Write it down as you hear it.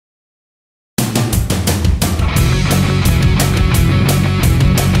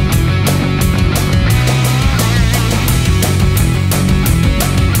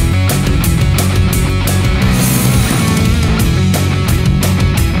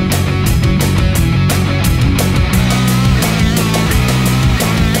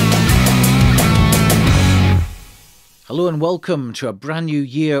Hello and welcome to a brand new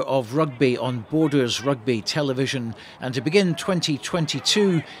year of rugby on Borders Rugby Television. And to begin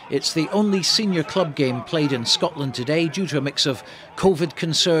 2022, it's the only senior club game played in Scotland today due to a mix of COVID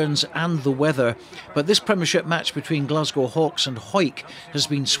concerns and the weather. But this Premiership match between Glasgow Hawks and Hawick has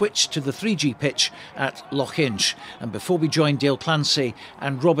been switched to the 3G pitch at Lochinch. And before we join Dale Clancy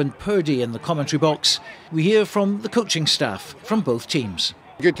and Robin Purdie in the commentary box, we hear from the coaching staff from both teams.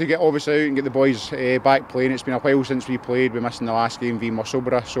 Good to get obviously out and get the boys back playing. It's been a while since we played. We missed in the last game v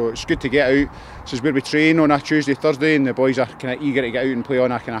Musselburgh, so it's good to get out. This is where we train on a Tuesday, Thursday, and the boys are kind of eager to get out and play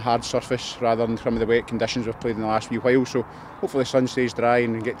on a kind of hard surface rather than some of the wet conditions we've played in the last wee while. So hopefully the sun stays dry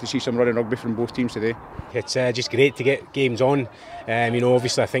and get to see some running rugby from both teams today. It's just great to get games on.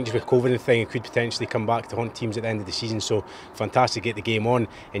 Obviously I think just with COVID and thing, it could potentially come back to haunt teams at the end of the season. So fantastic to get the game on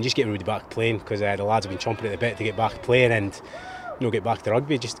and just get everybody back playing, because the lads have been chomping at the bit to get back playing and get back to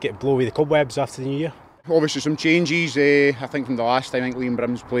rugby, just to blow away the cobwebs after the new year. Obviously some changes, I think from the last time. I think Liam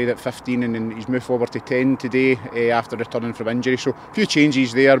Brim's played at 15 and then he's moved forward to 10 today after returning from injury, so a few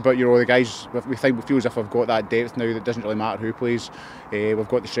changes there, but the guys, we feel as if we've got that depth now that it doesn't really matter who plays. We've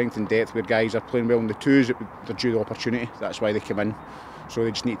got the strength and depth where guys are playing well in the twos, they're due the opportunity, that's why they come in. So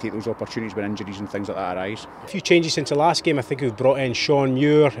they just need to take those opportunities when injuries and things like that arise. A few changes since the last game. I think we've brought in Sean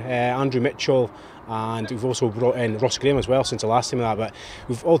Muir, Andrew Mitchell, and we've also brought in Ross Graham as well since the last time of that. But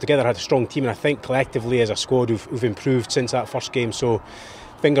we've altogether had a strong team, and I think collectively as a squad we've improved since that first game. So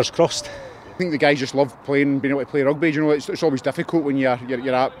fingers crossed. I think the guys just love playing, being able to play rugby. It's always difficult when you're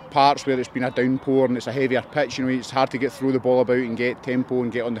at parts where it's been a downpour and it's a heavier pitch. It's hard to throw the ball about and get tempo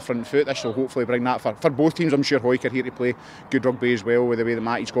and get on the front foot. This will hopefully bring that for both teams. I'm sure Hawick are here to play good rugby as well with the way that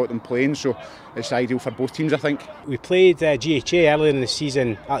Matty's got them playing. So it's ideal for both teams, I think. We played GHA earlier in the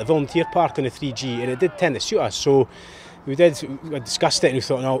season at the Volunteer Park on the 3G, and it did tend to suit us. So we discussed it and we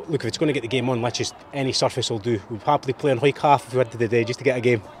thought, no, look, if it's going to get the game on, let's just, any surface will do. We'd happily play on Hawick half if we had to today just to get a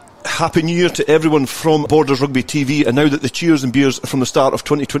game. Happy New Year to everyone from Borders Rugby TV, and now that the cheers and beers from the start of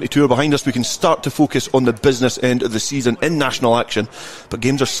 2022 are behind us, we can start to focus on the business end of the season in national action. But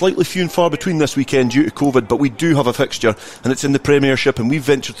games are slightly few and far between this weekend due to COVID, but we do have a fixture, and it's in the Premiership, and we've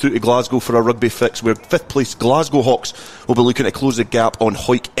ventured through to Glasgow for a rugby fix where 5th place Glasgow Hawks will be looking to close the gap on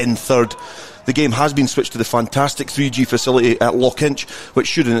Hawick in 3rd. The game has been switched to the fantastic 3G facility at Lochinch, which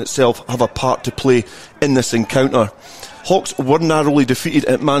should in itself have a part to play in this encounter. Hawks were narrowly defeated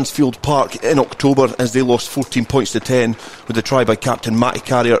at Mansfield Park in October as they lost 14 points to 10, with a try by captain Matty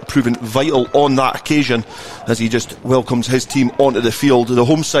Carrier proving vital on that occasion as he just welcomes his team onto the field. The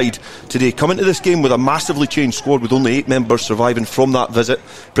home side today come into this game with a massively changed squad with only 8 members surviving from that visit.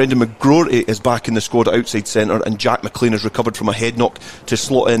 Brendan McGrory is back in the squad at outside centre, and Jack McLean has recovered from a head knock to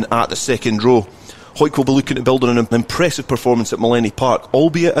slot in at the second row. Hawick will be looking to build on an impressive performance at Millennium Park,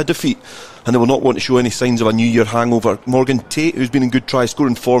 albeit a defeat, and they will not want to show any signs of a New Year hangover. Morgan Tate, who's been in good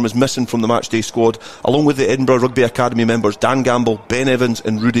try-scoring form, is missing from the matchday squad, along with the Edinburgh Rugby Academy members Dan Gamble, Ben Evans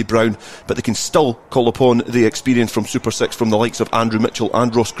and Rudy Brown, but they can still call upon the experience from Super 6 from the likes of Andrew Mitchell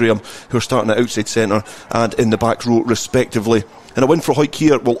and Ross Graham, who are starting at outside centre and in the back row respectively. And a win for Hawick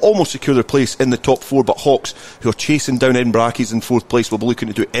here will almost secure their place in the top 4, but Hawks, who are chasing down Edinburgh Accies in 4th place, will be looking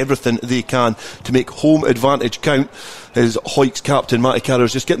to do everything they can to make home advantage count. As Hawick's captain Matty Carrier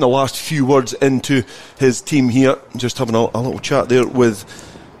is just getting the last few words into his team here, just having a little chat there with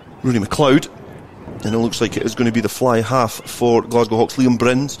Rooney McLeod. And it looks like it is going to be the fly half for Glasgow Hawks, Liam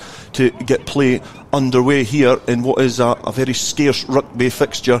Brins, to get play underway here in what is a very scarce rugby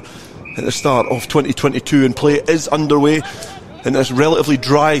fixture at the start of 2022, and play is underway in this relatively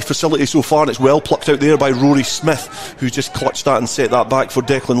dry facility so far, and it's well plucked out there by Rory Smith, who's just clutched that and set that back for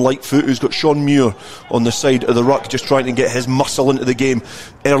Declan Lightfoot, who's got Sean Muir on the side of the ruck, just trying to get his muscle into the game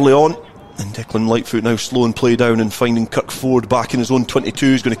early on. And Declan Lightfoot now slowing play down and finding Kirk Ford back in his own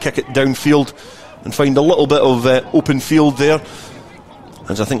 22. He's going to kick it downfield and find a little bit of open field there,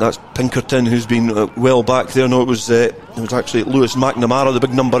 as I think that's Pinkerton who's been well back there. No, it was actually Lewis McNamara, the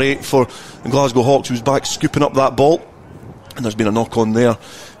big number 8 for Glasgow Hawks, who's back scooping up that ball. And there's been a knock on there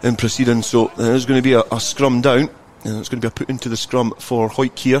in proceedings, so there's going to be a scrum down, and it's going to be a put into the scrum for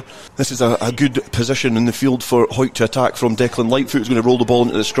Hawick here. This is a good position in the field for Hawick to attack from. Declan Lightfoot, who's going to roll the ball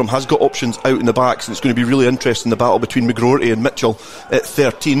into the scrum, has got options out in the backs, and it's going to be really interesting, the battle between McGrory and Mitchell at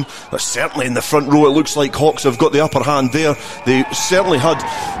 13. But certainly in the front row it looks like Hawks have got the upper hand there. They certainly had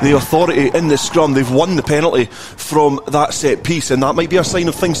the authority in the scrum. They've won the penalty from that set piece, and that might be a sign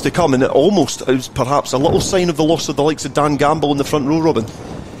of things to come, and it almost is perhaps a little sign of the loss of the likes of Dan Gamble in the front row, Robin.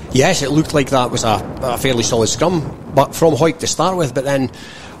 Yes, it looked like that was a fairly solid scrum, but from Hawick to start with, but then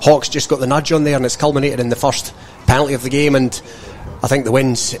Hawks just got the nudge on there, and it's culminated in the first penalty of the game. And I think the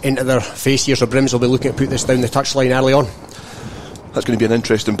wind's into their face here, so Brims will be looking to put this down the touchline early on. That's going to be an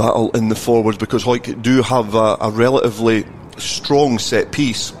interesting battle in the forwards, because Hawick do have a relatively strong set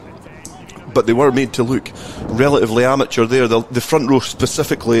piece, but they were made to look relatively amateur there. The front row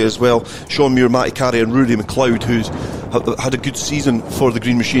specifically as well, Sean Muir, Matty Carey and Rory McLeod, who's had a good season for the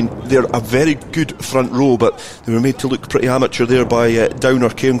Green Machine. They're a very good front row, but they were made to look pretty amateur there by Downer,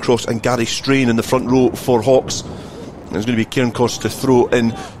 Cairncross and Gary Strain in the front row for Hawks. There's going to be Cairncross to throw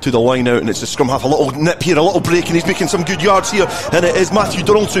in to the line out, and it's a scrum half. A little nip here, a little break, and he's making some good yards here. And it is Matthew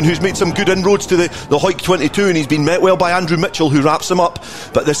Donaldson who's made some good inroads to the Hawick 22, and he's been met well by Andrew Mitchell, who wraps him up.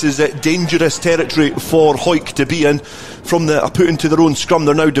 But this is dangerous territory for Hawick to be in. From the put into their own scrum,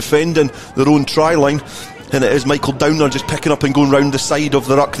 they're now defending their own try line. And it is Michael Downer just picking up and going round the side of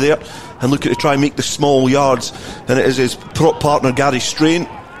the ruck there and looking to try and make the small yards. And it is his prop partner Gary Strain,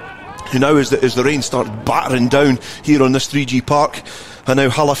 who now, as the rain starts battering down here on this 3G park, and now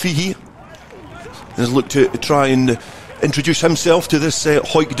Halafihi has looked to try and introduce himself to this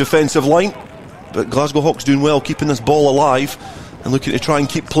Hawick defensive line. But Glasgow Hawks doing well, keeping this ball alive and looking to try and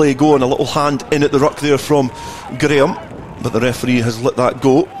keep play going. A little hand in at the ruck there from Graham, but the referee has let that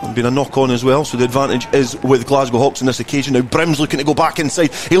go. There's been a knock on as well, so the advantage is with Glasgow Hawks on this occasion. Now Brims looking to go back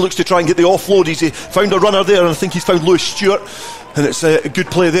inside. He looks to try and get the offload. He's found a runner there, and I think he's found Lewis Stewart. And it's a good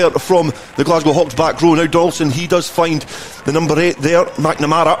play there from the Glasgow Hawks back row. Now Donaldson, he does find the number 8 there,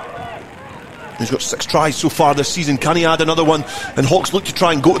 McNamara. He's got 6 tries so far this season. Can he add another one? And Hawks look to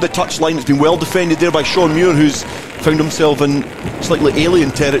try and go to the touchline. It's been well defended there by Sean Muir, who's found himself in slightly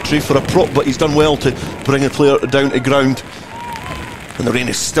alien territory for a prop, but he's done well to bring a player down to ground. And the rain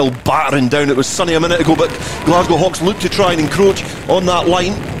is still battering down. It was sunny a minute ago, but Glasgow Hawks look to try and encroach on that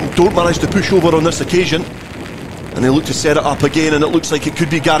line. Don't manage to push over on this occasion. And they look to set it up again, and it looks like it could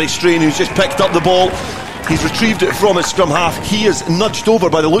be Gary Strain, who's just picked up the ball. He's retrieved it from his scrum half. He is nudged over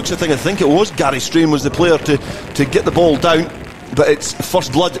by the looks of things. I think it was Gary Strain was the player to get the ball down. But it's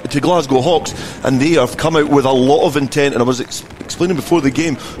first blood to Glasgow Hawks, and they have come out with a lot of intent. And I was explaining before the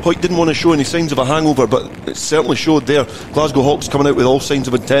game, Hawick didn't want to show any signs of a hangover, but it certainly showed there. Glasgow Hawks coming out with all signs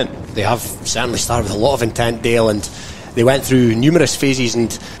of intent. They have certainly started with a lot of intent, Dale, and they went through numerous phases.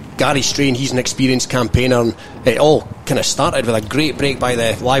 And Gary Strain, he's an experienced campaigner, and it all kind of started with a great break by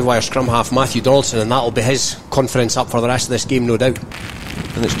the live wire scrum half Matthew Donaldson, and that'll be his confidence up for the rest of this game, no doubt.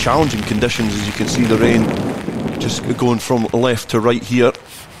 And it's challenging conditions, as you can see the rain just going from left to right here.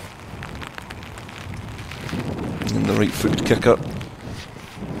 And the right footed kicker,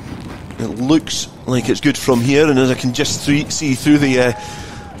 it looks like it's good from here, and as I can just see through the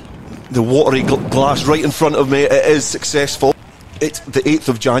watery glass right in front of me, it is successful. It's the 8th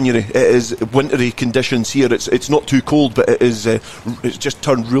of January. It is wintry conditions here. It's not too cold, but it is it's just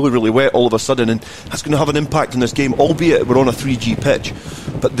turned really, really wet all of a sudden, and that's going to have an impact on this game, albeit we're on a 3G pitch.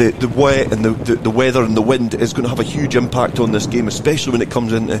 But the wet and the weather and the wind is going to have a huge impact on this game, especially when it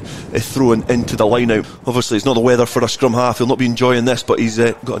comes into throwing into the line out. Obviously it's not the weather for a scrum half. He'll not be enjoying this, but he's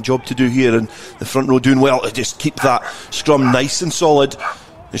got a job to do here, and the front row doing well to just keep that scrum nice and solid.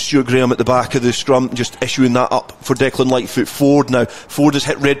 Stuart Graham at the back of the scrum, just issuing that up for Declan Lightfoot. Ford now. Ford has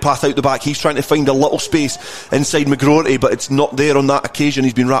hit Redpath out the back. He's trying to find a little space inside McGroarty, but it's not there on that occasion.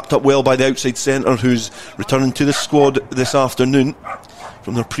 He's been wrapped up well by the outside centre, who's returning to the squad this afternoon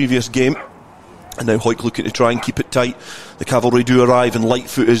from their previous game. And now Hawick looking to try and keep it tight. The cavalry do arrive, and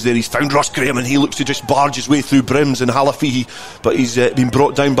Lightfoot is there. He's found Ross Graham, and he looks to just barge his way through Brims and Halafihi, but he's been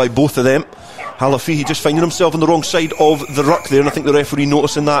brought down by both of them. Halafihi just finding himself on the wrong side of the ruck there, and I think the referee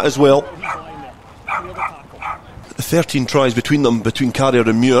noticing that as well. 13 tries between them, between Carrier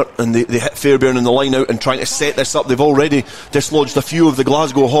and Muir, and they hit Fairbairn in the line out and trying to set this up. They've already dislodged a few of the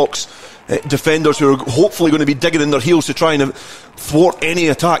Glasgow Hawks defenders, who are hopefully going to be digging in their heels to try and thwart any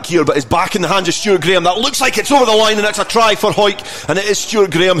attack here. But it's back in the hands of Stuart Graham. That looks like it's over the line, and it's a try for Hawick, and it is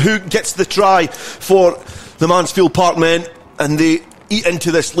Stuart Graham who gets the try for the Mansfield Park men, and they eat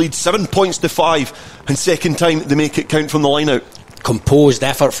into this lead 7 points to 5, and second time they make it count from the line out. Composed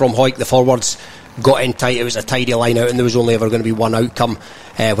effort from Hawick. The forwards got in tight. It was a tidy line out, and there was only ever going to be one outcome.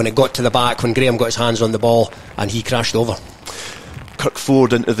 When it got to the back, when Graham got his hands on the ball, and he crashed over. Kirk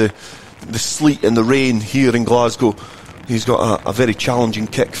Ford into the sleet and the rain here in Glasgow. He's got a very challenging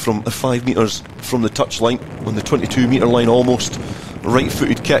kick from 5 metres from the touchline, on the 22 metre line almost. Right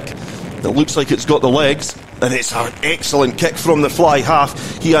footed kick. It looks like it's got the legs, and it's an excellent kick from the fly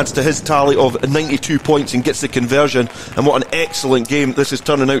half. He adds to his tally of 92 points and gets the conversion, and what an excellent game this is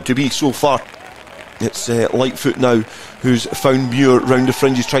turning out to be so far. It's Lightfoot now who's found Muir round the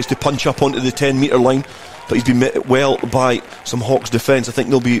fringes, tries to punch up onto the 10 metre line, but he's been met well by some Hawks defence. I think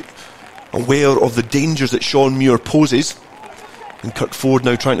they'll be aware of the dangers that Sean Muir poses. And Kirk Ford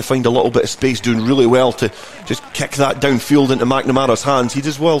now trying to find a little bit of space, doing really well to just kick that downfield into McNamara's hands. He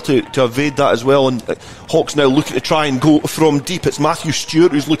does well to evade that as well. And Hawks now looking to try and go from deep. It's Matthew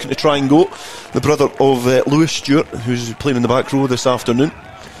Stewart who's looking to try and go, the brother of Lewis Stewart, who's playing in the back row this afternoon.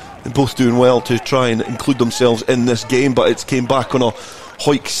 They're both doing well to try and include themselves in this game, but it's came back on a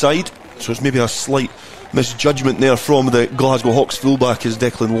Hawick side, so it's maybe a slight misjudgment there from the Glasgow Hawks fullback as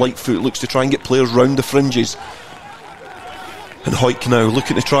Declan Lightfoot looks to try and get players round the fringes. And Hawick now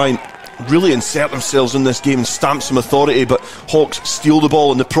looking to try and really insert themselves in this game and stamp some authority, but Hawks steal the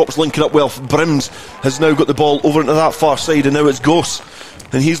ball and the props linking up well. Brims has now got the ball over into that far side, and now it's Goss,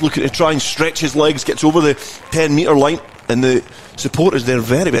 and he's looking to try and stretch his legs, gets over the 10 metre line, and the support is there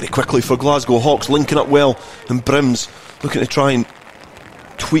very, very quickly for Glasgow Hawks, linking up well, and Brims looking to try and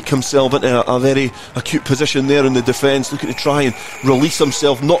tweak himself into a very acute position there in the defence, looking to try and release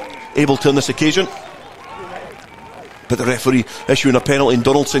himself, not able to on this occasion. But the referee issuing a penalty, and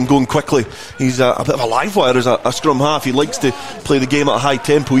Donaldson going quickly. He's a bit of a live wire as a scrum half. He likes to play the game at a high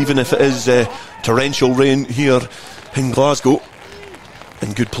tempo, even if it is torrential rain here in Glasgow.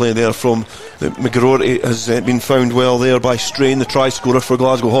 And good play there from McGrory, has been found well there by Strain, the try scorer for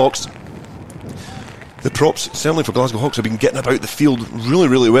Glasgow Hawks. The props, certainly for Glasgow Hawks, have been getting about the field really,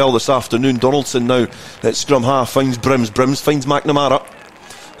 really well this afternoon. Donaldson now at scrum half finds Brims. Brims finds McNamara,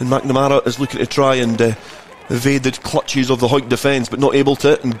 and McNamara is looking to try and evade the clutches of the Hawick defence, but not able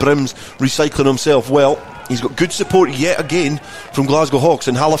to, and Brims recycling himself well. He's got good support yet again from Glasgow Hawks,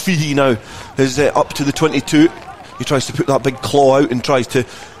 and Halafihi now is up to the 22. He tries to put that big claw out and tries to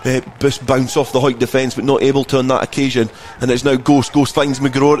bounce off the Hawick defence, but not able to on that occasion. And it's now Ghost. Ghost finds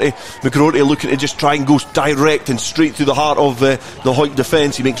McGrory. McGrory looking to just try and go direct and straight through the heart of the Hawick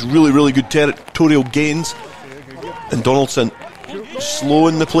defence. He makes really, really good territorial gains. And Donaldson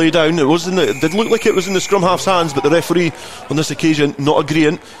slowing the play down. It did look like it was in the scrum half's hands, but the referee on this occasion not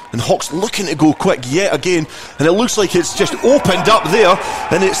agreeing, and Hawks looking to go quick yet again, and it looks like it's just opened up there,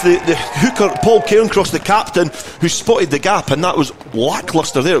 and it's the hooker Paul Cairncross, the captain, who spotted the gap, and that was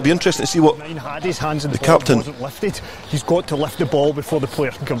lacklustre there. It'll be interesting to see what had his hands in the captain wasn't lifted. He's got to lift the ball before the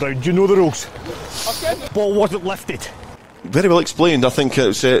player can come down. Do you know the rules? The ball wasn't lifted. Very well explained. I think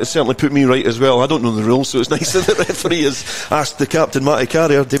it certainly put me right as well. I don't know the rules, so it's nice that the referee has asked the captain, Matty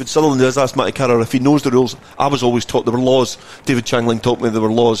Carrier. David Sutherland has asked Matty Carrier if he knows the rules. I was always taught there were laws. David Changling taught me there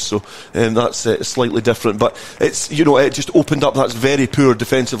were laws, so that's slightly different. But it's, it just opened up. That's very poor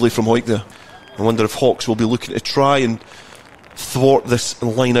defensively from Hawick there. I wonder if Hawks will be looking to try and thwart this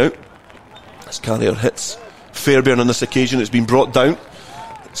line out. As Carrier hits Fairbairn on this occasion, it's been brought down.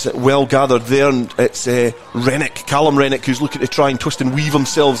 It's well gathered there, and it's Callum Rennick, who's looking to try and twist and weave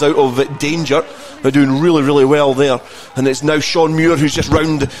themselves out of danger. They're doing really, really well there. And it's now Sean Muir who's just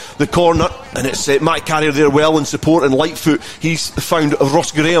round the corner, and it's Matt Carrier there well in support, and Lightfoot, he's found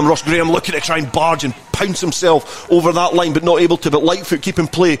Ross Graham. Ross Graham looking to try and barge and pounce himself over that line, but not able to. But Lightfoot keeping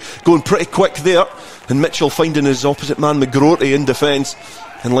play, going pretty quick there, and Mitchell finding his opposite man McGrory in defence,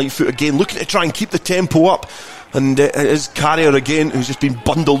 and Lightfoot again looking to try and keep the tempo up. And it is Carrier again who's just been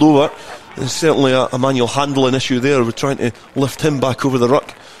bundled over. There's certainly a manual handling issue there. We're trying to lift him back over the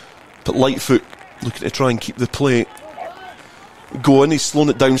ruck, but Lightfoot looking to try and keep the play going. He's slowing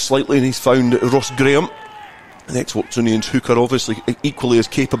it down slightly, and he's found Ross Graham. The ex-Watsonians hooker, obviously equally as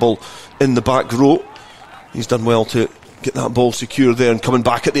capable in the back row. He's done well to get that ball secure there, and coming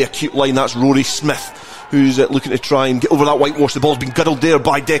back at the acute line, that's Rory Smith, who's looking to try and get over that whitewash. The ball's been girdled there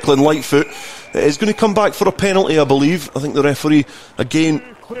by Declan Lightfoot. It's going to come back for a penalty, I believe. I think the referee again.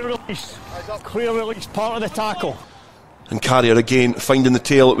 Clear release, part of the tackle. And Carrier again finding the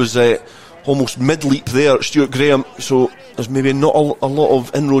tail. It was almost mid-leap there, Stuart Graham. So there's maybe not a lot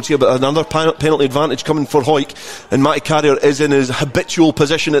of inroads here, but another penalty advantage coming for Hawick. And Matty Carrier is in his habitual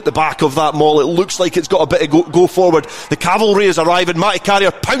position at the back of that maul. It looks like it's got a bit of go forward. The cavalry is arriving. Matty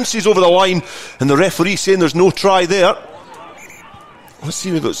Carrier pounces over the line, and the referee saying there's no try there. Let's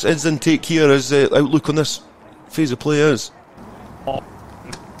see what his intake here, his outlook on this phase of play is.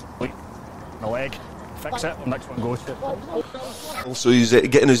 The leg. Fix it. Next one goes. Also, he's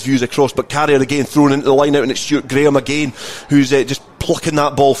getting his views across, but Carrier again thrown into the line out, and it's Stuart Graham again who's just plucking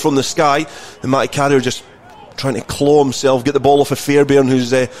that ball from the sky, and Matty Carrier just trying to claw himself, get the ball off of Fairbairn,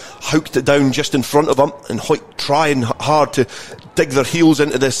 who's hooked it down just in front of him, and Hawick trying hard to dig their heels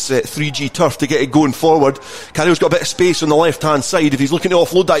into this 3G turf to get it going forward. Carrier's got a bit of space on the left hand side. If he's looking to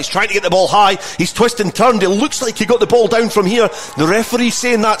offload that, he's trying to get the ball high. He's twisted and turned. It looks like he got the ball down from here. The referee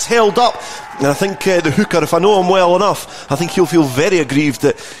saying that's held up, and I think the hooker, if I know him well enough, I think he'll feel very aggrieved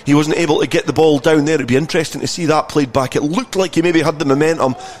that he wasn't able to get the ball down there. It'd be interesting to see that played back. It looked like he maybe had the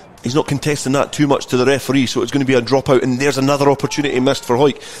momentum, he's not contesting that too much to the referee, so it's going to be a dropout, and there's another opportunity missed for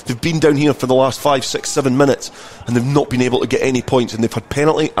Hawick. They've been down here for the last 5, 6, 7 minutes and they've not been able to get any points, and they've had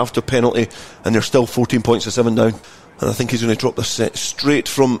penalty after penalty and they're still 14 points to 7 down. And I think he's going to drop this set straight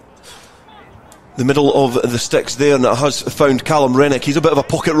from the middle of the sticks there, and it has found Callum Rennick. He's a bit of a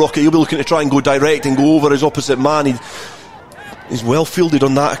pocket rocket. He'll be looking to try and go direct and go over his opposite man. He's well fielded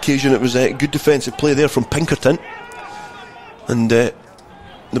on that occasion. It was a good defensive play there from Pinkerton, and the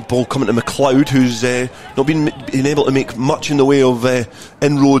ball coming to McLeod, who's not been able to make much in the way of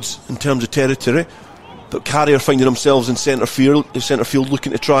inroads in terms of territory, but Carrier finding themselves in centre field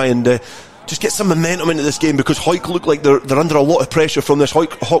looking to try and just get some momentum into this game, because Hawick look like they're under a lot of pressure from this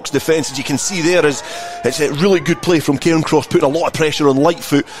Hawks defence. As you can see there, it's a really good play from Cairncross, putting a lot of pressure on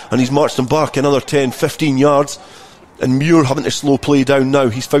Lightfoot, and he's marched them back another 10-15 yards, and Muir having to slow play down now.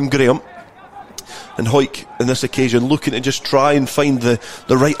 He's found Graham, and Hawick on this occasion looking to just try and find the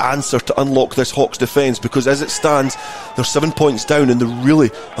right answer to unlock this Hawks defence, because as it stands they're 7 points down and they're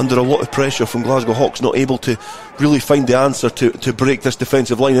really under a lot of pressure from Glasgow Hawks, not able to really find the answer to break this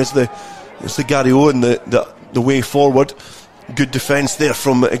defensive line. It's the Gary Owen, the way forward. Good defence there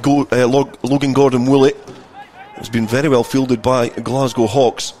from Logan Gordon-Woolley. It's been very well fielded by Glasgow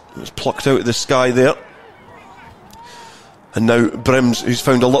Hawks. It's plucked out of the sky there. And now Brims, who's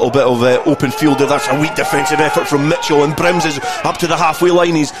found a little bit of open field there. That's a weak defensive effort from Mitchell, and Brims is up to the halfway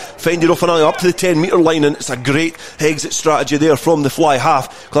line. He's fended off another up to the 10 metre line, and it's a great exit strategy there from the fly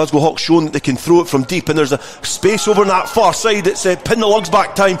half. Glasgow Hawks showing that they can throw it from deep, and there's a space over on that far side. It's pin the lugs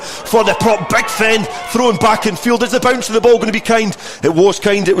back time for the prop. Big fend thrown back in field. Is the bounce of the ball going to be kind? It was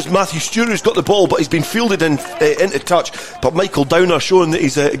kind. It was Matthew Stewart who's got the ball, but he's been fielded into touch. But Michael Downer showing that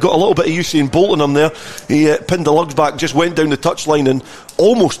he's got a little bit of Usain Bolt on him there. He pinned the lugs back, just went down the touchline and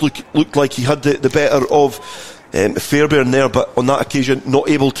almost looked like he had the better of Fairbairn there, but on that occasion not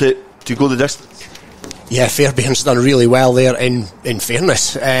able to go the distance. Yeah, Fairbairn's done really well there, in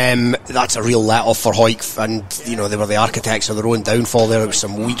fairness. That's a real let off for Hawick, and they were the architects of their own downfall there. It was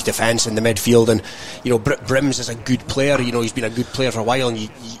some weak defence in the midfield, and Brims is a good player. He's been a good player for a while, and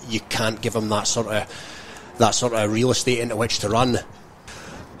you can't give him that sort of real estate into which to run.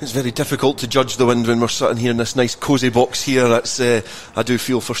 It's very difficult to judge the wind when we're sitting here in this nice cosy box here. That's I do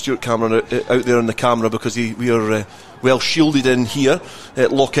feel for Stuart Cameron out there on the camera, because we are well shielded in here at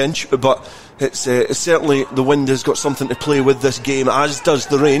Lochinch, but it's certainly the wind has got something to play with this game, as does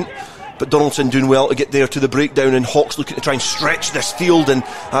the rain. But Donaldson doing well to get there to the breakdown, and Hawks looking to try and stretch this field, and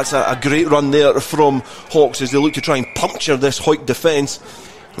that's a great run there from Hawks as they look to try and puncture this Hawick defence.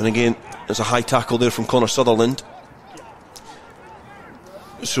 And again, there's a high tackle there from Connor Sutherland.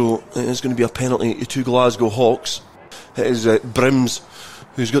 So it is going to be a penalty to Glasgow Hawks. It is Brims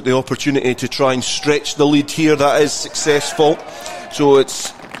who's got the opportunity to try and stretch the lead here. That is successful. So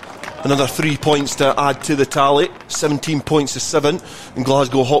it's another 3 points to add to the tally. 17 points to 7. And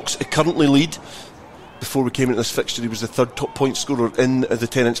Glasgow Hawks currently lead. Before we came into this fixture, he was the third top point scorer in the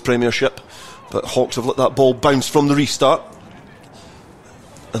Tennent's Premiership. But Hawks have let that ball bounce from the restart,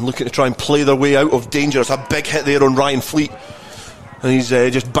 and looking to try and play their way out of danger. It's a big hit there on Ryan Fleet, and he's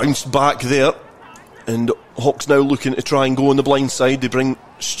just bounced back there. And Hawks now looking to try and go on the blind side. They bring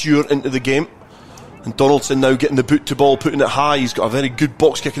Stewart into the game, and Donaldson now getting the boot to ball, putting it high. He's got a very good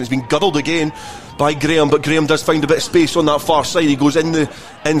box kick, and it's been guddled again by Graham, but Graham does find a bit of space on that far side. He goes in the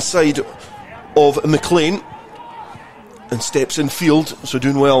inside of McLean and steps in field, so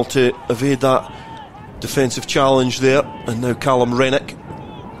doing well to evade that defensive challenge there. And now Callum Rennick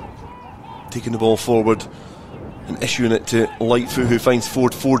taking the ball forward and issuing it to Lightfoot, who finds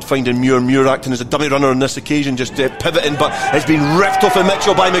Ford finding Muir acting as a dummy runner on this occasion, just pivoting, but it's been ripped off of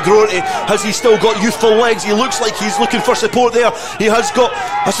Mitchell by McGroarty. Has he still got youthful legs? He looks like he's looking for support there. He has got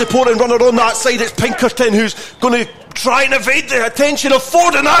a supporting runner on that side. It's Pinkerton who's going to try and evade the attention of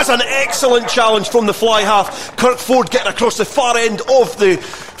Ford, and that's an excellent challenge from the fly half. Kirk Ford getting across the far end of the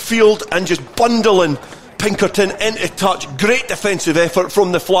field and just bundling Pinkerton into touch. Great defensive effort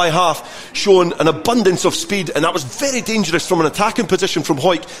from the fly half, showing an abundance of speed, and that was very dangerous from an attacking position from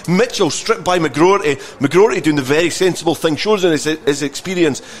Hawick. Mitchell stripped by McGroarty doing the very sensible thing, shows in his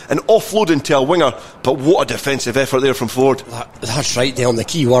experience and offloading to a winger. But what a defensive effort there from Ford. That's right, Dale. The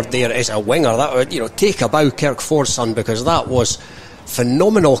key word there is a winger. That would, take a bow, Kirk Ford's son, because that was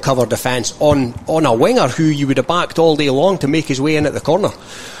phenomenal cover defence on a winger who you would have backed all day long to make his way in at the corner.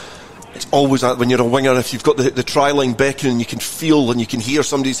 It's always that when you're a winger, if you've got the try line beckoning, you can feel and you can hear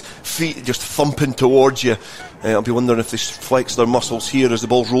somebody's feet just thumping towards you. I'll be wondering if they flex their muscles here as the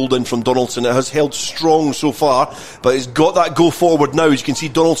ball's rolled in from Donaldson. It has held strong so far, but it's got that go forward now. As you can see,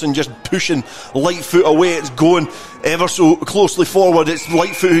 Donaldson just pushing Lightfoot away. It's going ever so closely forward. It's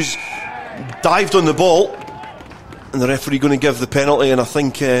Lightfoot who's dived on the ball, and the referee going to give the penalty. And I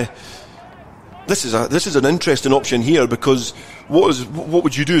think this is an interesting option here, because what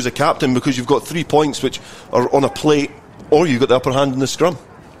would you do as a captain, because you've got 3 points which are on a plate, or you've got the upper hand in the scrum?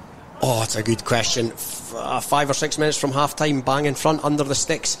 Oh, it's a good question. 5 or 6 minutes from half time, bang in front, under the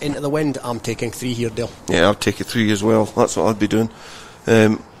sticks, into the wind. I'm taking 3 here, Dale. Yeah, I'll take a 3 as well. That's what I'd be doing.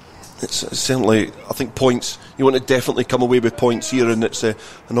 It's certainly, I think, points. You want to definitely come away with points here, and it's an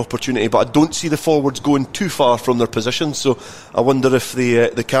opportunity. But I don't see the forwards going too far from their positions, so I wonder if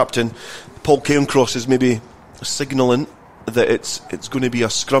the captain, Paul Cairncross, is maybe signalling that it's going to be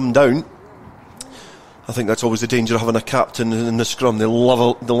a scrum down. I think that's always the danger of having a captain in the scrum. They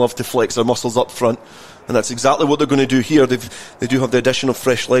love to flex their muscles up front, and that's exactly what they're going to do here. They do have the addition of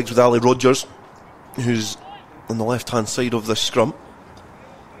fresh legs with Ali Rogers, who's on the left hand side of the scrum.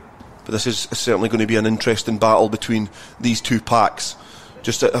 But this is certainly going to be an interesting battle between these two packs.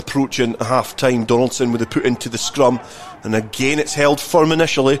 Just approaching half time, Donaldson with a put into the scrum, and again it's held firm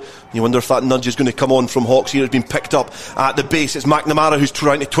initially. You wonder if that nudge is going to come on from Hawks here. It's been picked up at the base. It's McNamara who's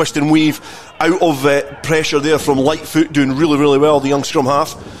trying to twist and weave out of pressure there from Lightfoot, doing really, really well, the young scrum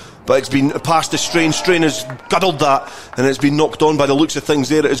half. But it's been past the strain. Strain has guddled that, and it's been knocked on by the looks of things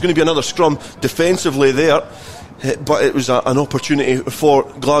there. It's going to be another scrum defensively there, but it was an opportunity for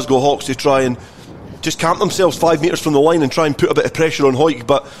Glasgow Hawks to try and just camp themselves 5 metres from the line and try and put a bit of pressure on Hawick,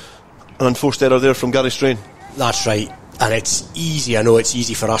 but an unforced error there from Gary Strain. That's right, and it's easy, I know it's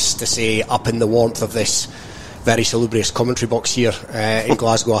easy for us to say up in the warmth of this very salubrious commentary box here in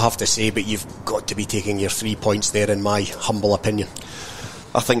Glasgow, I have to say, but you've got to be taking your 3 points there, in my humble opinion.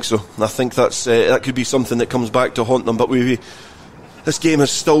 I think so. I think that could be something that comes back to haunt them, but this game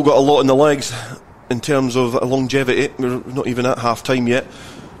has still got a lot in the legs in terms of longevity. We're not even at half time yet,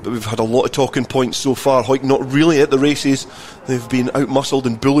 but we've had a lot of talking points so far. Hawick not really at the races. They've been out-muscled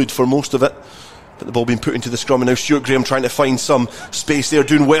and bullied for most of it, but the ball being put into the scrum, and now Stuart Graham trying to find some space there,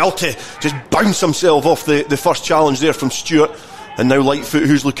 doing well to just bounce himself off the first challenge there from Stuart. And now Lightfoot,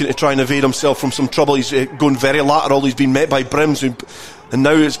 who's looking to try and evade himself from some trouble. He's going very lateral. He's been met by Brims, and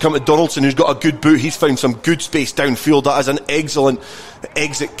now it's come to Donaldson, who's got a good boot. He's found some good space downfield. That is an excellent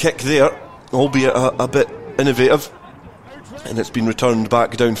exit kick there, albeit a bit innovative, and it's been returned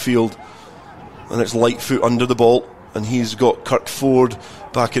back downfield, and it's Lightfoot under the ball, and he's got Kirk Ford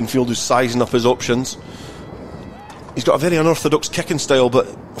back in field, who's sizing up his options. He's got a very unorthodox kicking style, but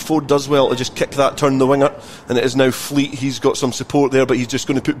Ford does well to just kick that, turn the winger, and it is now Fleet. He's got some support there, but he's just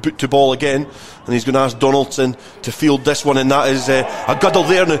going to put boot to ball again, and he's going to ask Donaldson to field this one, and that is a guddle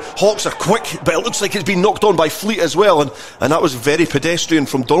there. Now Hawks are quick, but it looks like it's been knocked on by Fleet as well, and that was very pedestrian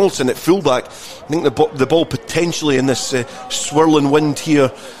from Donaldson at fullback. I think the ball potentially in this swirling wind here,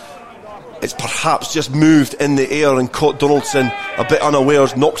 it's perhaps just moved in the air and caught Donaldson a bit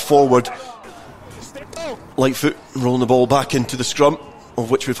unawares, knocked forward. Lightfoot rolling the ball back into the scrum, of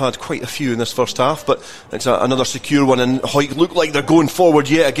which we've had quite a few in this first half, but it's another secure one, and Hawick look like they're going forward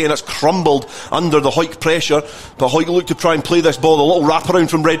yet again. It's crumbled under the Hawick pressure, but Hawick look to try and play this ball. A little wraparound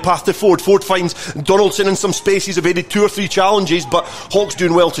from Redpath to Ford. Ford finds Donaldson in some space. He's evaded 2 or 3 challenges, but Hawks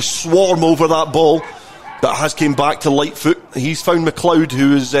doing well to swarm over that ball, but has came back to Lightfoot. He's found McLeod,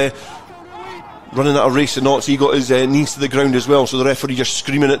 who is running at a race of knots. He got his knees to the ground as well, so the referee just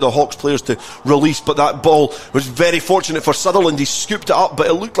screaming at the Hawks players to release, but that ball was very fortunate for Sutherland. He scooped it up, but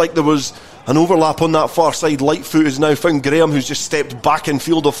it looked like there was an overlap on that far side. Lightfoot has now found Graham, who's just stepped back in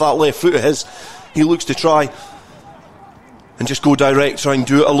field off that left foot of his. He looks to try and just go direct, try and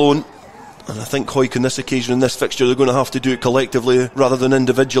do it alone, and I think Hawick on this occasion, in this fixture, they're going to have to do it collectively rather than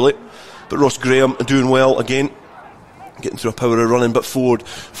individually. But Ross Graham doing well again, getting through a power of running, but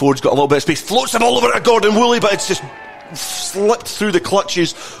Ford's got a little bit of space, floats the ball over to Gordon Woolley, but it's just slipped through the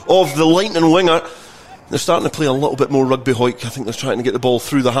clutches of the lightning winger. They're starting to play a little bit more rugby, Hawick. I think they're trying to get the ball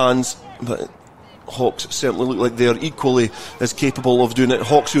through the hands, but Hawks certainly look like they're equally as capable of doing it.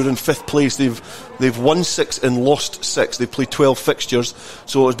 Hawks, who are in 5th place, they've won 6 and lost 6. They've played 12 fixtures,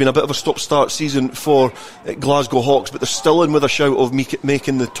 so it's been a bit of a stop-start season for Glasgow Hawks, but they're still in with a shout of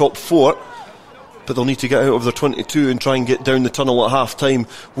making the top 4. But they'll need to get out of their 22 and try and get down the tunnel at half time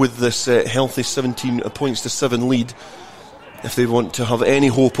with this healthy 17 points to 7 lead, if they want to have any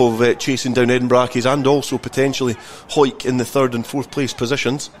hope of chasing down Edinburgh Accies and also potentially Hawick in the 3rd and 4th place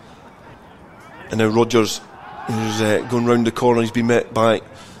positions. And now Rogers, who's going round the corner, he's been met by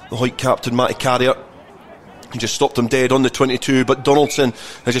the Hawick captain Matty Carrier. He just stopped him dead on the 22, but Donaldson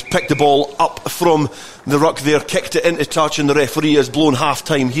has just picked the ball up from the ruck there, kicked it into touch, and the referee has blown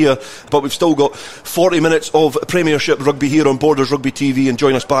half-time here. But we've still got 40 minutes of Premiership rugby here on Borders Rugby TV, and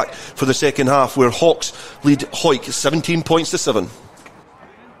join us back for the second half, where Hawks lead Hawick 17 points to 7.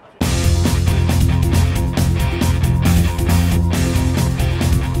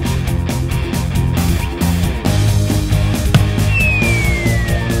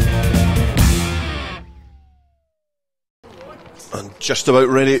 Just about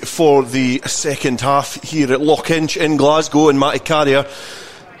ready for the second half here at Lochinch in Glasgow, and Matty Carrier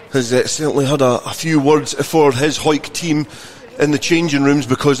has certainly had a few words for his Hawick team in the changing rooms,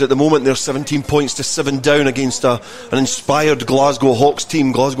 because at the moment they're 17 points to 7 down against an inspired Glasgow Hawks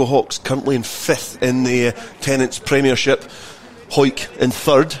team. Glasgow Hawks currently in 5th in the Tennent's Premiership. Hawick in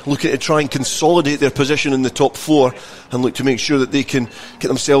 3rd, looking to try and consolidate their position in the top 4 and look to make sure that they can get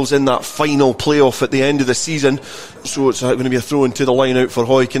themselves in that final playoff at the end of the season. So it's going to be a throw into the line out for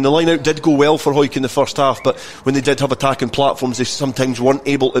Hawick, and the line out did go well for Hawick in the first half, but when they did have attacking platforms, they sometimes weren't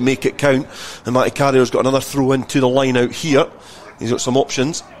able to make it count. And Matty Carrier's got another throw into the line out here. He's got some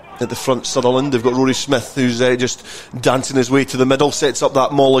options at the front. Sutherland, they've got Rory Smith, who's just dancing his way to the middle, sets up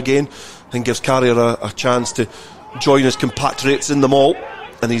that maul again and gives Carrier a chance to join his compatriots in the maul,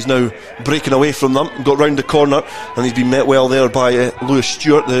 and he's now breaking away from them, got round the corner, and he's been met well there by Lewis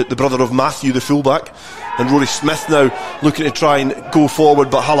Stewart, the brother of Matthew, the fullback. And Rory Smith now looking to try and go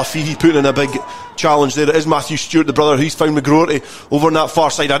forward, but Halafihi putting in a big challenge there. It is Matthew Stewart, the brother. He's found McGroarty over on that far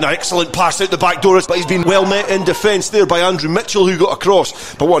side. An excellent pass out the back door, but he's been well met in defence there by Andrew Mitchell, who got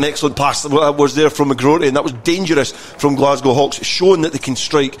across. But what an excellent pass was there from McGroarty, and that was dangerous from Glasgow Hawks, showing that they can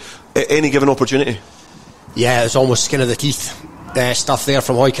strike at any given opportunity. Yeah, it was almost skin of the teeth stuff there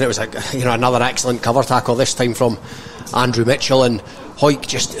from Hawick, and it was another excellent cover tackle, this time from Andrew Mitchell. And Hawick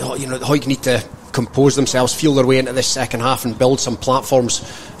Hawick need to compose themselves, feel their way into this second half, and build some platforms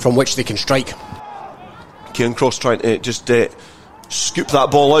from which they can strike. Kieran Cross trying to just scoop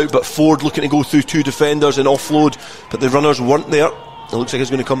that ball out, but Ford looking to go through 2 defenders and offload, but the runners weren't there. It looks like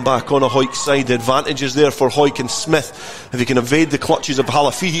it's going to come back on a Hawick side. The advantage is there for Hawick, and Smith, if he can evade the clutches of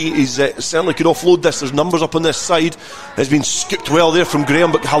Halafihi, he's certainly could offload this. There's numbers up on this side. It's been scooped well there from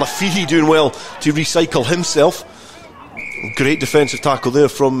Graham, but Halafihi doing well to recycle himself. Great defensive tackle there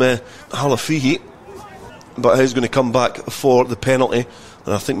from Halafihi, but he's going to come back for the penalty.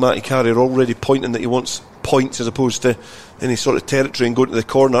 And I think Matty Carrier already pointing that he wants points as opposed to any sort of territory and going to the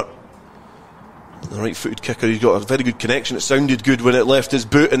corner. The right footed kicker, he's got a very good connection. It sounded good when it left his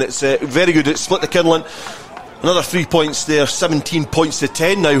boot, and it's very good. It split the Kinlan. Another 3 points there, 17 points to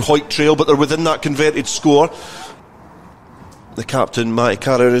 10 now Hawick trail, but they're within that converted score. The captain Matty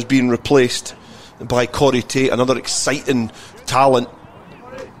Carrier is being replaced by Corey Tate, another exciting talent.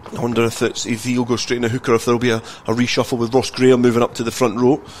 I wonder if he'll go straight in a hooker, if there'll be a reshuffle with Ross Graham moving up to the front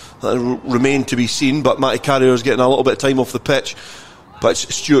row. That'll remain to be seen, but Matty Carrier is getting a little bit of time off the pitch. But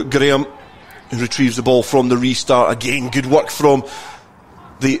it's Stuart Graham who retrieves the ball from the restart. Again, good work from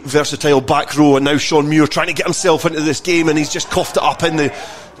the versatile back row, and now Sean Muir trying to get himself into this game, and he's just coughed it up in the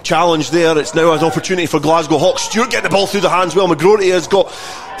challenge there. It's now an opportunity for Glasgow Hawks. Stewart getting the ball through the hands well. McGroarty has got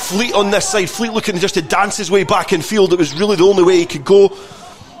Fleet on this side. Fleet looking just to dance his way back in field. It was really the only way he could go,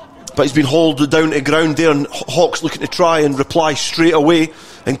 but he's been hauled down to ground there, and Hawks looking to try and reply straight away,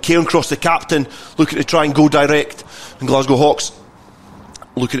 and Cairncross, the captain, looking to try and go direct, and Glasgow Hawks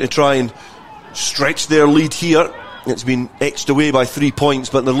looking to try and stretch their lead here. It's been X'd away by 3 points,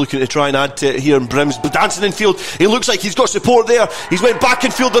 but they're looking to try and add to it here. And Brims dancing in field, he looks like he's got support there. He's went back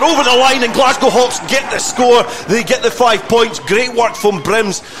in field, they're over the line, and Glasgow Hawks get the score. They get the 5 points. Great work from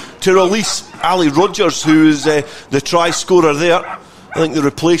Brims to release Ali Rogers, who is the try scorer there. I think the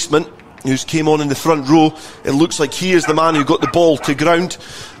replacement, who's came on in the front row, it looks like he is the man who got the ball to ground,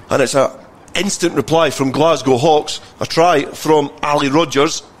 and it's an instant reply from Glasgow Hawks. A try from Ali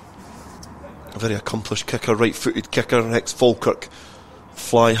Rogers, a very accomplished kicker, right-footed kicker, ex-Falkirk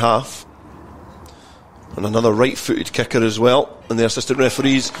fly half, and another right-footed kicker as well, and the assistant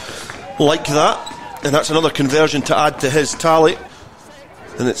referees like that, and that's another conversion to add to his tally.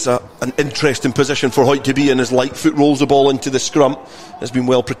 And it's an interesting position for Hawick to be in, as Lightfoot rolls the ball into the scrum. It's been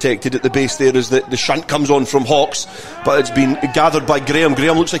well protected at the base there as the shunt comes on from Hawks, but it's been gathered by Graham.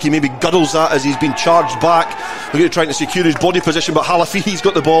 Graham looks like he maybe guddles that as he's been charged back. We're trying to secure his body position, but Halafihi's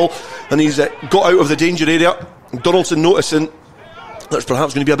got the ball and he's got out of the danger area. Donaldson noticing there's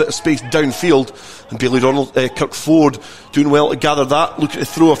perhaps going to be a bit of space downfield, and Bailey Kirk Ford doing well to gather that, looking to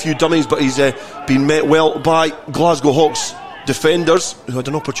throw a few dummies, but he's been met well by Glasgow Hawks defenders, who had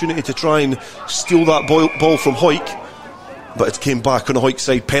an opportunity to try and steal that ball from Hawick. but it came back on the Hawick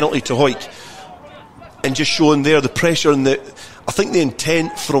side, penalty to Hawick. And just showing there the pressure and I think the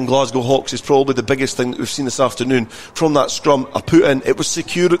intent from Glasgow Hawks is probably the biggest thing that we've seen this afternoon. From that scrum, a put in, it was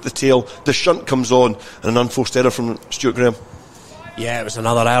secure at the tail, the shunt comes on, and an unforced error from Stuart Graham. Yeah, it was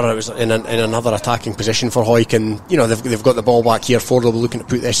another error. It was in another attacking position for Hawick, and they've got the ball back here. Ford will be looking to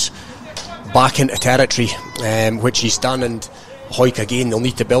put this back into territory, which he's done, and Hawick again, they'll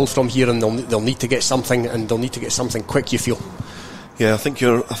need to build from here, and they'll need to get something, and they'll need to get something quick, you feel. Yeah, I think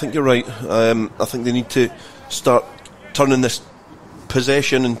you're right. I think they need to start turning this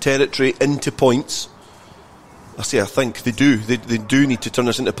possession and territory into points. I think they do. They do need to turn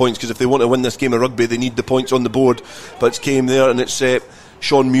this into points, because if they want to win this game of rugby, they need the points on the board. But it's came there, and it's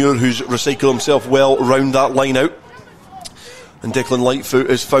Sean Muir who's recycled himself well round that line out. And Declan Lightfoot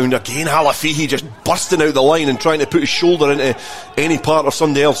is found again. Halafihi just bursting out the line and trying to put his shoulder into any part of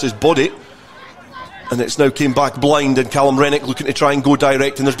somebody else's body. And it's now came back blind, and Callum Rennick looking to try and go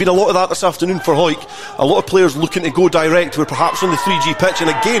direct. And there's been a lot of that this afternoon for Hawick. A lot of players looking to go direct. We're perhaps on the 3G pitch. And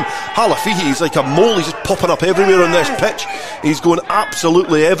again, Halafihi is like a mole. He's just popping up everywhere on this pitch. He's going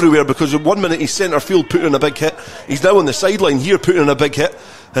absolutely everywhere, because at 1 minute he's centre field putting in a big hit. He's now on the sideline here putting in a big hit.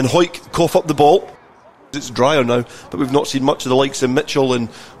 And Hawick cough up the ball. It's drier now, but we've not seen much of the likes of Mitchell and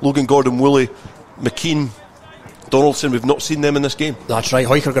Logan Gordon-Woolley, McKean, Donaldson. We've not seen them in this game. That's right.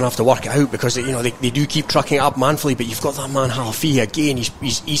 Hawick are going to have to work it out, because they do keep trucking it up manfully, but you've got that man Halafihi again.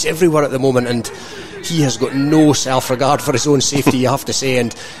 He's everywhere at the moment, and he has got no self-regard for his own safety, you have to say,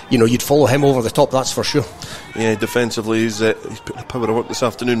 and you'd follow him over the top, that's for sure. Yeah, defensively he's put a power of work this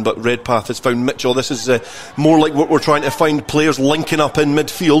afternoon, but Redpath has found Mitchell. This is more like what we're trying to find, players linking up in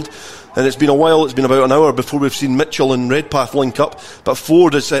midfield. And it's been a while, it's been about an hour before we've seen Mitchell and Redpath link up. But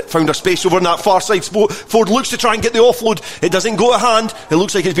Ford has found a space over on that far side. Ford looks to try and get the offload. It doesn't go to hand. It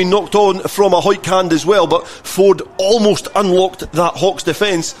looks like it's been knocked on from a Hawick hand as well. But Ford almost unlocked that Hawks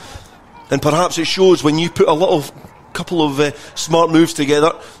defence. And perhaps it shows when you put couple of smart moves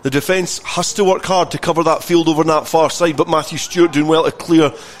together. The defence has to work hard to cover that field over on that far side. But Matthew Stewart doing well to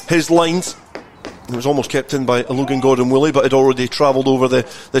clear his lines. It was almost kept in by Logan Gordon-Woolley, but had already travelled over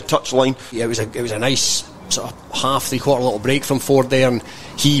the touch line. Yeah, it was a nice sort of half, 3/4 little break from Ford there, and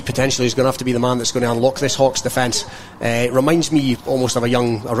he potentially is going to have to be the man that's going to unlock this Hawks defence. It reminds me almost of a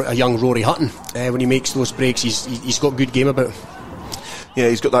young Rory Hutton when he makes those breaks. He's got good game about him. Yeah,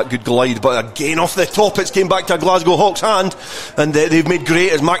 he's got that good glide, but again off the top it's came back to a Glasgow Hawks hand, and they've made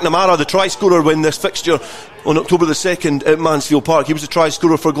great as McNamara, the try scorer, win this fixture on October the 2nd at Mansfield Park. He was the try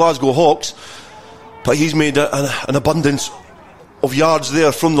scorer for Glasgow Hawks. But he's made an abundance of yards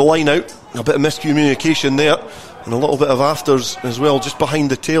there from the line out. A bit of miscommunication there, and a little bit of afters as well, just behind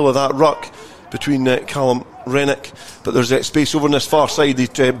the tail of that ruck between Callum Rennick. But there's space over on this far side.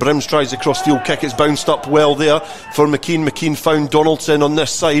 Brims tries the cross field kick. It's bounced up well there for McKean. McKean found Donaldson on this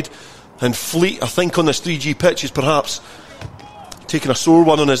side, and Fleet, I think on this 3G pitch, is perhaps taking a sore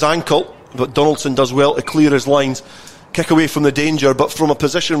one on his ankle. But Donaldson does well to clear his lines. Kick away from the danger, but from a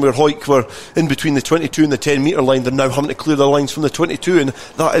position where Hawick were in between the 22 and the 10 metre line, they're now having to clear their lines from the 22, and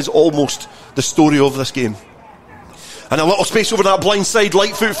that is almost the story of this game. And a little space over that blind side.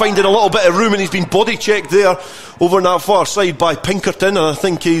 Lightfoot finding a little bit of room, and he's been body checked there over on that far side by Pinkerton, and I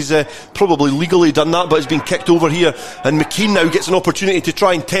think he's probably legally done that, but he's been kicked over here. And McKean now gets an opportunity to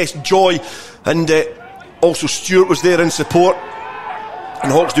try and test Joy, and also Stewart was there in support.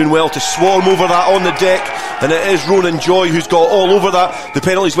 And Hawks doing well to swarm over that on the deck, and it is Ronan Joy who's got all over that. The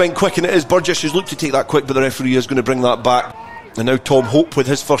penalties went quick, and it is Burgess who's looked to take that quick, but the referee is going to bring that back. And now Tom Hope with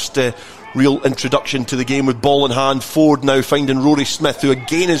his first real introduction to the game with ball in hand. Ford now finding Rory Smith, who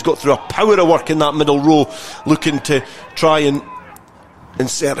again has got through a power of work in that middle row, looking to try and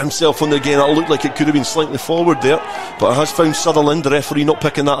insert himself on the game. That looked like it could have been slightly forward there, but it has found Sutherland, the referee not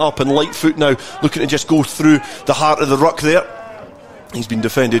picking that up. And Lightfoot now looking to just go through the heart of the ruck there. He's been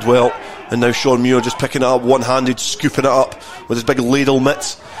defended well, and now Sean Muir just picking it up one-handed, scooping it up with his big ladle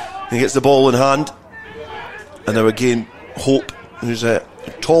mitts. He gets the ball in hand, and now again Hope, who's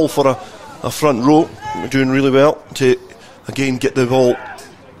tall for a front row, doing really well to again get the ball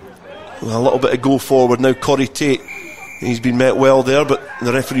a little bit of go forward. Now Corey Tate, he's been met well there, but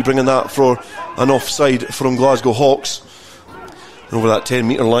the referee bringing that for an offside from Glasgow Hawks. And over that 10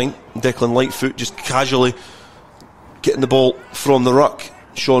 metre line, Declan Lightfoot just casually getting the ball from the ruck.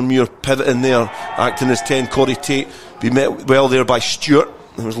 Sean Muir pivoting there, acting as 10. Corey Tate be met well there by Stewart.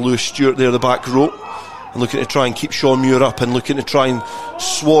 There was Lewis Stewart there, the back row, and looking to try and keep Sean Muir up, and looking to try and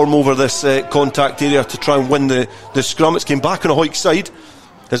swarm over this contact area to try and win the scrum. It's came back on a Hawick side,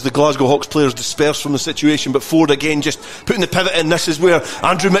 as the Glasgow Hawks players disperse from the situation, but Ford again just putting the pivot in. This is where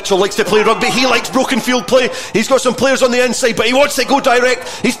Andrew Mitchell likes to play rugby. He likes broken field play. He's got some players on the inside, but he wants to go direct.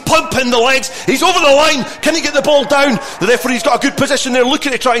 He's pumping the legs, he's over the line. Can he get the ball down? The referee's got a good position there,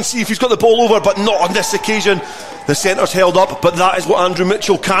 looking to try and see if he's got the ball over, but not on this occasion. The centre's held up, but that is what Andrew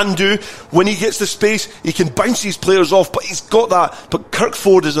Mitchell can do. When he gets the space, he can bounce his players off, but he's got that. But Kirk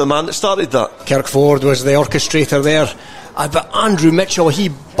Ford is the man that started that. Kirk Ford was the orchestrator there. But Andrew Mitchell, he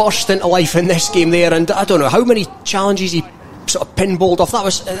burst into life in this game there, and I don't know how many challenges he sort of pinballed off. That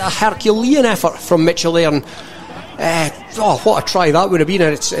was a Herculean effort from Mitchell there, and what a try that would have been.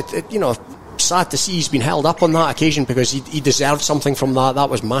 And it's sad to see he's been held up on that occasion, because he deserved something from that. That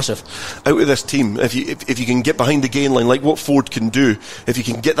was massive. Out of this team, if you can get behind the gain line like what Ford can do, if you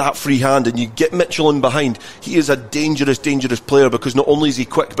can get that free hand and you get Mitchell in behind, he is a dangerous player, because not only is he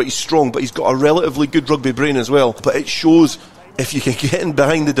quick but he's strong, but he's got a relatively good rugby brain as well. But it shows, if you can get in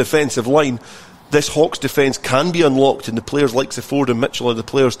behind the defensive line, this Hawks defence can be unlocked, and the players like Ford and Mitchell are the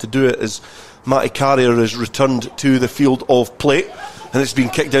players to do it, as Matty Carrier is returned to the field of play, and it's been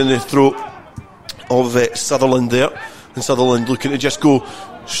kicked down the throat of Sutherland there, and Sutherland looking to just go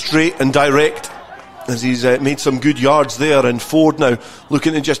straight and direct, as he's made some good yards there. And Ford now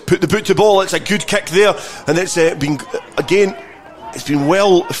looking to just put the boot to ball. It's a good kick there, and it's been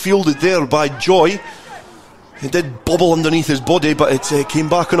well fielded there by Joy. It did bobble underneath his body, but it came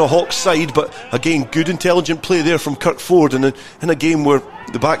back on a Hawks side. But again, good intelligent play there from Kirk Ford, and in a game where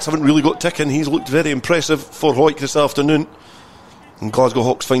the backs haven't really got ticking, he's looked very impressive for Hawick this afternoon. And Glasgow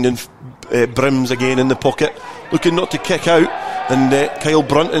Hawks finding Brims again in the pocket, looking not to kick out, and Kyle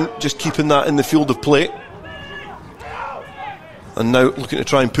Brunton just keeping that in the field of play. And now looking to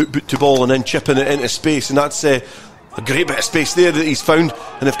try and put boot to ball and then chipping it into space, and that's a great bit of space there that he's found.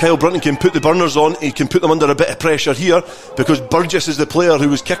 And if Kyle Brunton can put the burners on, he can put them under a bit of pressure here, because Burgess is the player who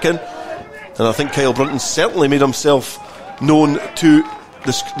was kicking, and I think Kyle Brunton certainly made himself known to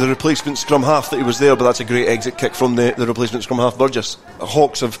the replacement scrum half that he was there. But that's a great exit kick from the replacement scrum half, Burgess.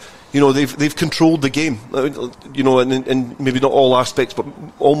 Hawks have, they've controlled the game, and maybe not all aspects, but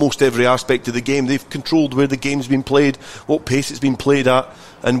almost every aspect of the game. They've controlled where the game's been played, what pace it's been played at,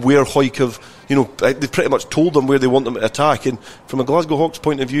 and where Hawick have, they've pretty much told them where they want them to attack. And from a Glasgow Hawks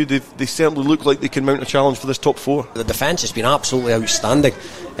point of view, they certainly look like they can mount a challenge for this top four. The defence has been absolutely outstanding.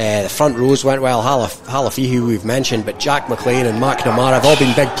 The front rows went well. Halafihi, who we've mentioned, but Jack McLean and McNamara have all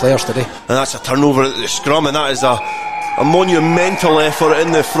been big players today. And that's a turnover at the scrum, and that is a monumental effort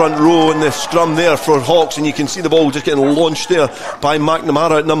in the front row in the scrum there for Hawks, and you can see the ball just getting launched there by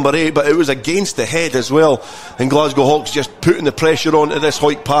McNamara at number 8, but it was against the head as well, and Glasgow Hawks just putting the pressure on to this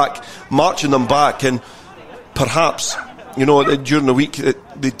Hawick pack, marching them back. And perhaps, during the week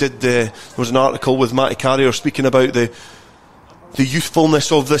there was an article with Matty Carrier speaking about the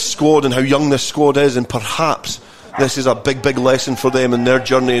youthfulness of this squad and how young this squad is, and perhaps this is a big lesson for them in their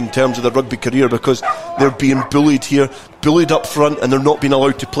journey in terms of their rugby career, because they're being bullied here, bullied up front, and they're not being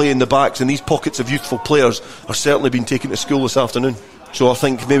allowed to play in the backs, and these pockets of youthful players are certainly being taken to school this afternoon. So I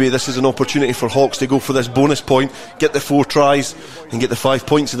think maybe this is an opportunity for Hawks to go for this bonus point, get the 4 tries and get the 5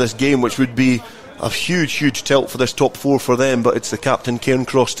 points of this game, which would be a huge tilt for this top 4 for them. But it's the captain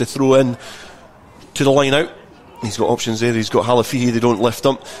Cairncross to throw in to the line out. He's got options there. He's got Halafihi. They don't lift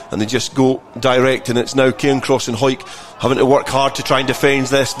him, and they just go direct. And it's now Cairncross and Hawick having to work hard to try and defend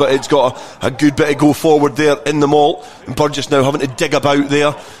this, but it's got a good bit of go forward there in the maul. And Burgess now having to dig about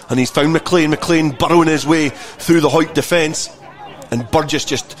there, and he's found McLean burrowing his way through the Hawick defence, and Burgess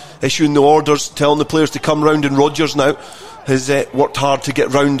just issuing the orders, telling the players to come round. And Rodgers now has worked hard to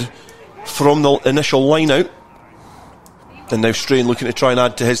get round from the initial line out. And now Strain looking to try and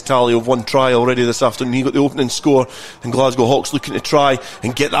add to his tally of 1 try already this afternoon. He got the opening score, and Glasgow Hawks looking to try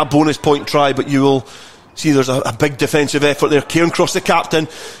and get that bonus point try, but you will see there's a big defensive effort there. Cairncross, the captain,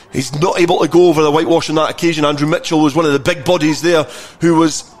 he's not able to go over the whitewash on that occasion. Andrew Mitchell was one of the big bodies there who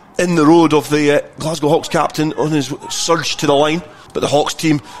was in the road of the Glasgow Hawks captain on his surge to the line. But the Hawks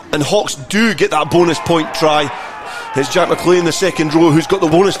team, and Hawks do get that bonus point try. It's Jack McLean, the second row, who's got the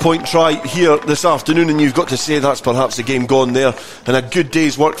bonus point try here this afternoon, and you've got to say that's perhaps the game gone there, and a good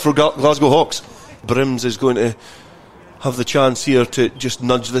day's work for Glasgow Hawks. Brims is going to have the chance here to just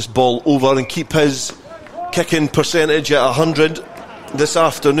nudge this ball over and keep his kicking percentage at 100 this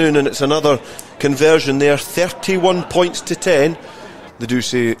afternoon, and it's another conversion there, 31 points to 10. They do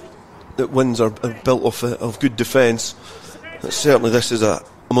say that wins are built off of good defence. Certainly this is a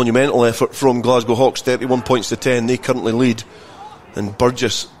monumental effort from Glasgow Hawks, 31 points to 10. They currently lead, and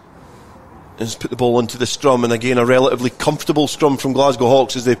Burgess has put the ball into the scrum, and again a relatively comfortable scrum from Glasgow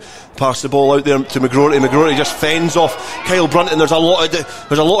Hawks as they pass the ball out there to McGroarty. McGroarty just fends off Kyle Brunton. There's a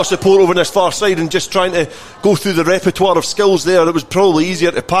lot of support over on this far side, and just trying to go through the repertoire of skills there. It was probably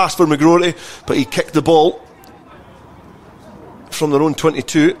easier to pass for McGroarty, but he kicked the ball from their own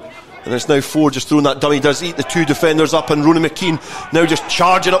 22. And it's now 4 just throwing that dummy. Does eat the 2 defenders up, and Ronan McKean now just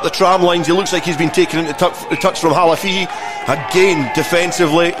charging up the tram lines. He looks like he's been taken into touch from Halafihi. Again,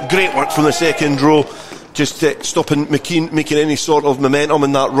 defensively, great work from the second row. Just stopping McKean making any sort of momentum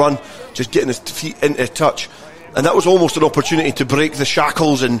in that run, just getting his feet into touch. And that was almost an opportunity to break the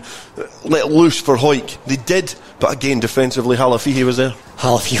shackles and let loose for Hawick. They did, but again, defensively, Halafihi was there.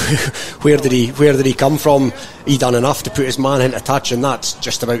 Halafihi, where did he come from? He done enough to put his man into touch, and that's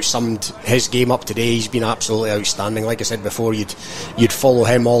just about summed his game up today. He's been absolutely outstanding. Like I said before, you'd follow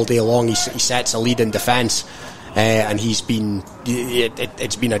him all day long. He sets a lead in defence, and it's been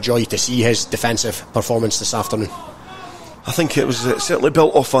a joy to see his defensive performance this afternoon. I think it was certainly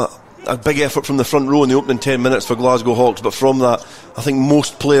built off a big effort from the front row in the opening 10 minutes for Glasgow Hawks, but from that I think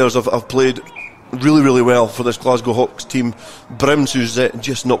most players have played really, really well for this Glasgow Hawks team. Brims, who's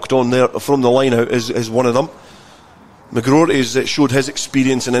just knocked on there from the line out, is one of them. McGroarty's showed his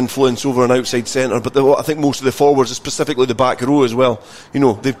experience and influence over an outside centre, but I think most of the forwards, specifically the back row as well,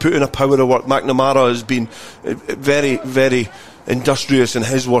 they've put in a power of work. McNamara has been very, very industrious in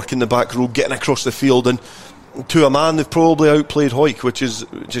his work in the back row, getting across the field, and to a man they've probably outplayed Hawick, which is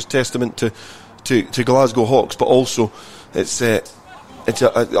just testament to Glasgow Hawks, but also it's a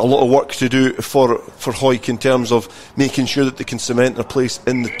lot of work to do for Hawick in terms of making sure that they can cement their place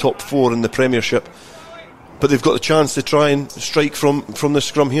in the top 4 in the Premiership. But they've got the chance to try and strike from the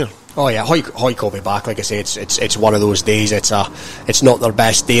scrum here. Oh yeah, Hawick will be back. Like I say, it's one of those days. It's not their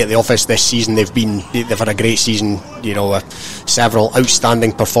best day at the office this season. They've had a great season. Several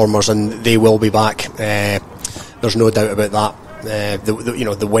outstanding performers, and they will be back. There's no doubt about that.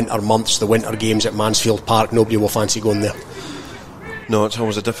 The winter months, the winter games at Mansfield Park, nobody will fancy going there. No, it's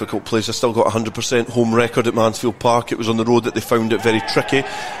always a difficult place. I still got 100% home record at Mansfield Park. It was on the road that they found it very tricky,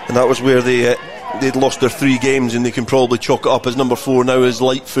 and that was where they'd lost their 3 games, and they can probably chalk it up as number 4 now as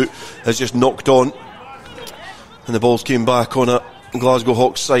Lightfoot has just knocked on, and the balls came back on a Glasgow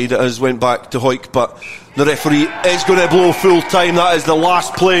Hawks side. It has went back to Hawick, but the referee is going to blow full time. That is the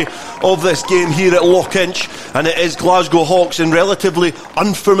last play of this game here at Lochinch, and it is Glasgow Hawks in relatively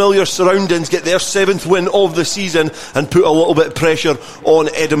unfamiliar surroundings get their 7th win of the season and put a little bit of pressure on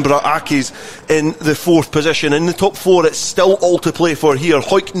Edinburgh Accies in the 4th position. In the top 4 it's still all to play for here.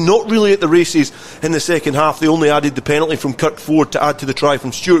 Hawick not really at the races in the second half. They only added the penalty from Kirk Ford to add to the try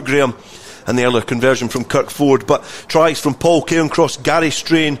from Stuart Graham and the earlier conversion from Kirk Ford, but tries from Paul Cairncross, Gary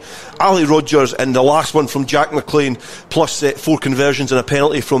Strain, Ali Rogers, and the last one from Jack McLean, plus 4 conversions and a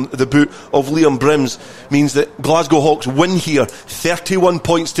penalty from the boot of Liam Brims, means that Glasgow Hawks win here 31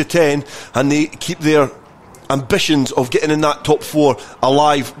 points to 10, and they keep their ambitions of getting in that top 4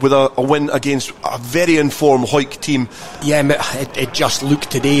 alive with a win against a very informed Hawick team. Yeah, it just looked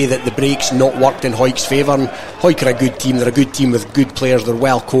today that the breaks not worked in Hawick's favour, and Hawick are a good team. They're a good team with good players. They're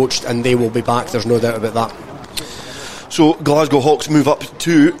well coached, and they will be back. There's no doubt about that. So Glasgow Hawks move up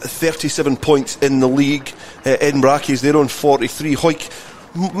to 37 points in the league. Edinburgh Accies, they're on 43. Hawick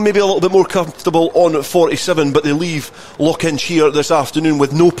maybe a little bit more comfortable on 47, but they leave Lochinch here this afternoon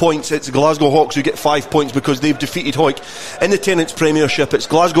with no points. It's Glasgow Hawks who get 5 points because they've defeated Hawick. In the Tennent's Premiership, it's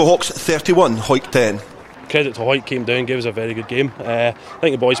Glasgow Hawks 31, Hawick 10. Credit to Hawick, came down, gave us a very good game. I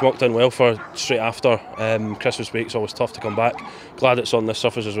think the boys mucked in well for straight after. Christmas break's always tough to come back. Glad it's on this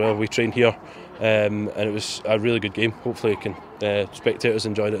surface as well. We trained here, and it was a really good game. Hopefully spectators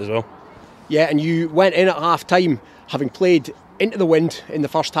enjoyed it as well. Yeah, and you went in at half time having played into the wind in the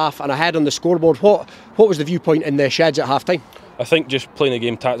first half and ahead on the scoreboard. What was the viewpoint in the sheds at half time? I think just playing the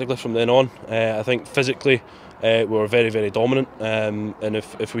game tactically from then on. I think physically we were very, very dominant, and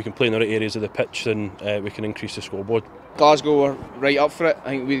if we can play in the right areas of the pitch, then we can increase the scoreboard. Glasgow were right up for it. I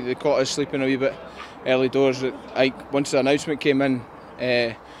think they caught us sleeping a wee bit early doors. Once the announcement came in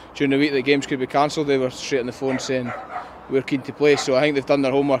during the week that games could be cancelled, they were straight on the phone saying we're keen to play. So I think they've done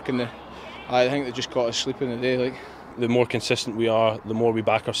their homework, and I think they just caught us sleeping the day. The more consistent we are, the more we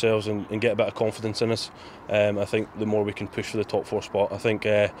back ourselves and get a bit of confidence in us. I think the more we can push for the top 4 spot. I think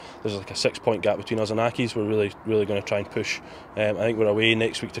there's like a 6-point gap between us and Accies. We're really going to try and push. I think we're away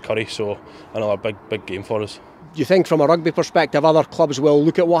next week to Currie, so another big game for us. you think from a rugby perspective other clubs will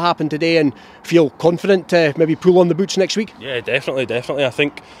look at what happened today and feel confident to maybe pull on the boots next week? Yeah, definitely. I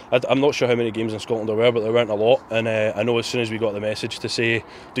think, I'm not sure how many games in Scotland there were, but there weren't a lot, and I know as soon as we got the message to say,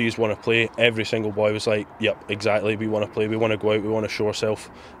 do you want to play, every single boy was like, yep, exactly, we want to play, we want to go out, we want to show ourselves,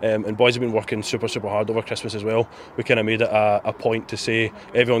 and boys have been working super hard over Christmas as well. We kind of made it a point to say,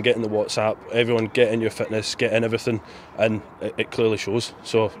 everyone get in the WhatsApp, everyone get in your fitness, get in everything, and it clearly shows.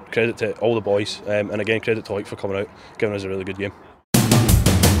 So credit to all the boys, and again credit to Hawick for coming out, giving us a really good game.